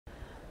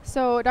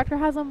So, Dr.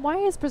 Haslam, why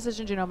is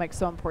precision genomics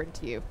so important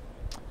to you?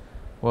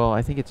 Well,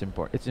 I think it's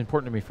important. It's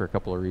important to me for a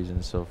couple of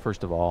reasons. So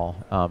first of all,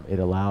 it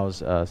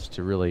allows us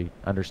to really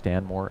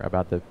understand more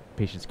about the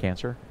patient's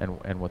cancer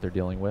and what they're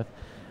dealing with.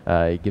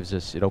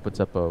 It opens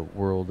up a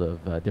world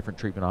of different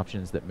treatment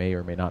options that may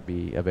or may not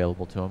be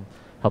available to them.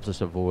 Helps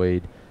us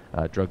avoid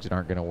drugs that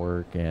aren't going to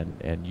work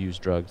and use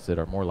drugs that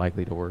are more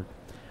likely to work.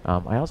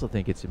 I also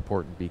think it's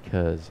important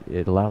because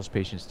it allows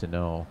patients to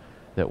know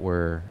that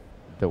we're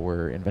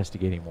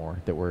investigating more,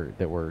 that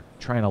we're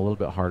trying a little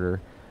bit harder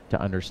to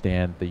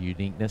understand the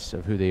uniqueness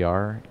of who they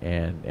are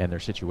and their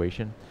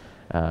situation.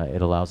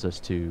 It allows us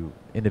to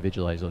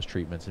individualize those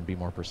treatments and be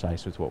more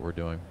precise with what we're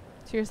doing.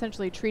 So you're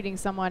essentially treating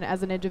someone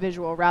as an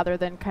individual rather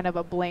than kind of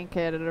a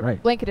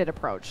Right. blanketed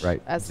approach,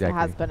 Right, as exactly.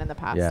 has been in the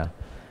past. Yeah.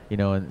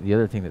 And the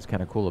other thing that's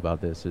kind of cool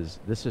about this is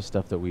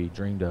stuff that we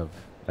dreamed of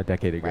a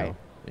decade ago. Right.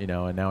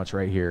 And now it's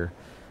right here.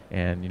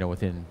 And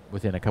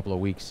within a couple of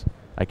weeks,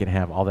 I can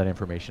have all that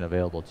information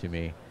available to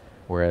me.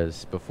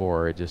 Whereas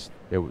before, it just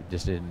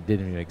didn't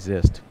even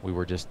exist. We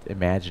were just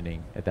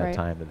imagining at that Right.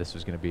 time that this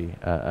was going to be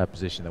a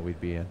position that we'd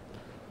be in.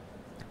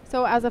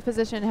 So as a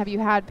physician, have you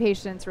had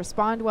patients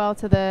respond well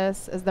to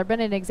this? Has there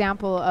been an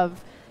example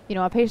of,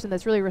 a patient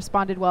that's really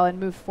responded well and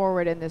moved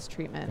forward in this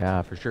treatment?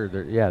 Yeah, for sure.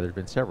 There's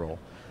been several.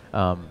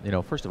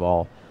 First of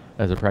all,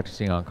 as a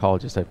practicing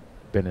oncologist, I've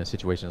been in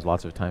situations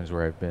lots of times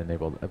where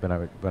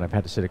when I've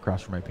had to sit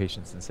across from my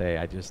patients and say,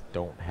 I just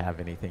don't have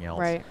anything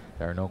else. Right.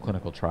 There are no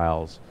clinical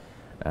trials.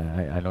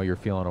 I know you're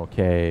feeling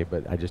okay,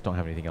 but I just don't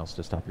have anything else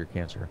to stop your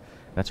cancer.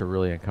 That's a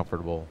really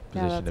uncomfortable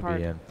Yeah, position that's to hard.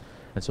 be in.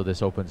 And so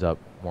this opens up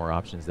more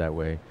options that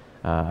way.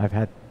 I've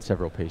had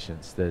several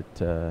patients that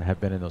have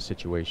been in those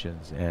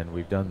situations, and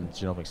we've done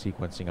genomic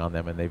sequencing on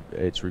them, and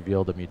it's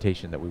revealed a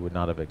mutation that we would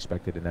not have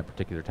expected in that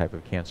particular type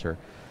of cancer.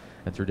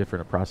 And through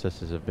different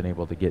processes, have been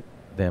able to get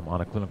them on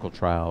a clinical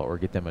trial or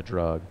get them a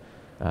drug,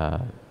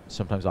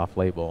 sometimes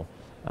off-label,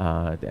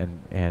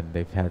 and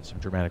they've had some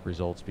dramatic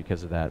results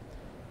because of that.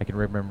 I can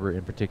remember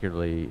in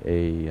particularly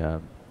a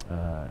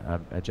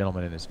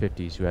gentleman in his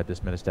 50s who had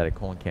this metastatic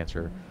colon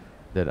cancer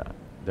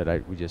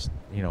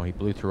he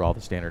blew through all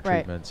the standard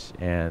Right. treatments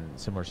and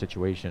similar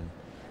situation.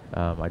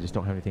 I just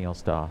don't have anything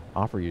else to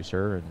offer you,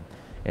 sir.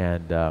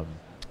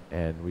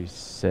 And we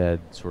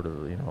said sort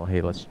of, hey,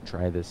 let's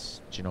try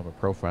this genomic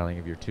profiling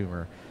of your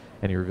tumor.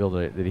 And he revealed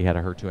that he had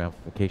a HER2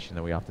 amplification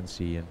that we often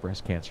see in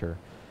breast cancer,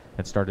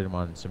 and started him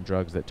on some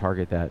drugs that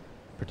target that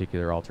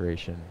particular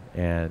alteration.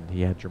 And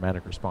he had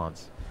dramatic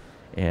response.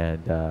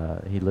 And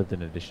he lived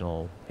an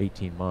additional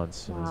 18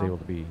 months and was Wow. able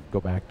to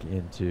go back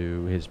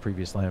into his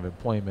previous line of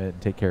employment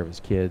and take care of his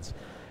kids.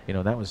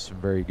 That was some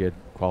very good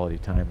quality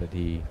time that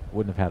he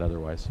wouldn't have had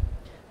otherwise.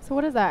 So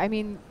what is that? I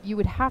mean, you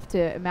would have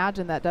to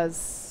imagine that does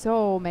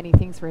so many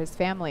things for his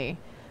family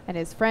and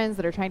his friends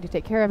that are trying to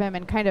take care of him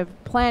and kind of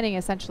planning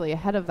essentially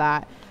ahead of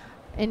that.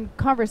 In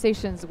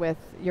conversations with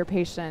your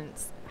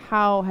patients,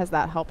 how has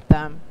that helped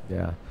them?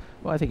 Yeah.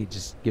 Well, I think it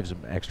just gives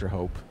them extra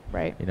hope.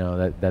 Right.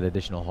 That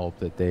additional hope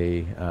that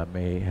they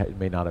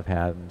may not have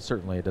had, and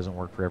certainly it doesn't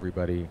work for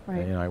everybody.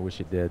 Right. I wish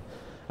it did,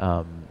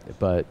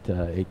 but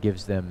it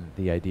gives them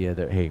the idea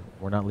that, hey,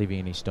 we're not leaving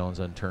any stones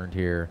unturned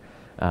here,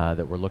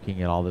 that we're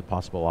looking at all the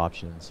possible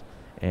options,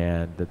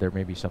 and that there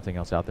may be something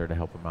else out there to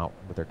help them out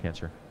with their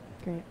cancer.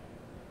 Great.